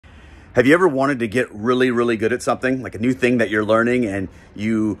Have you ever wanted to get really, really good at something, like a new thing that you're learning, and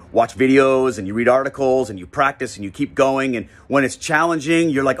you watch videos and you read articles and you practice and you keep going, and when it's challenging,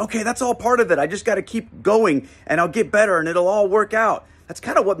 you're like, okay, that's all part of it. I just got to keep going and I'll get better and it'll all work out. That's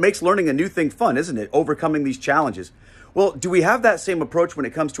kind of what makes learning a new thing fun, isn't it? Overcoming these challenges. Well, do we have that same approach when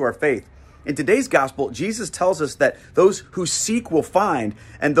it comes to our faith? In today's gospel, Jesus tells us that those who seek will find,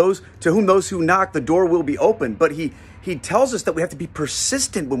 and those who knock, the door will be open. But he tells us that we have to be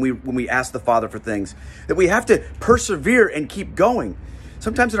persistent when we ask the Father for things, that we have to persevere and keep going.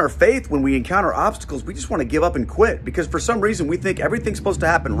 Sometimes in our faith, when we encounter obstacles, we just want to give up and quit because for some reason we think everything's supposed to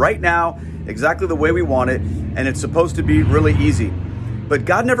happen right now, exactly the way we want it, and it's supposed to be really easy. But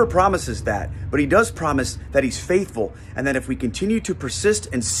God never promises that, but he does promise that he's faithful and that if we continue to persist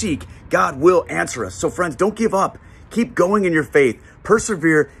and seek, God will answer us. So friends, don't give up. Keep going in your faith,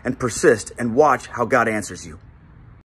 persevere and persist, and watch how God answers you.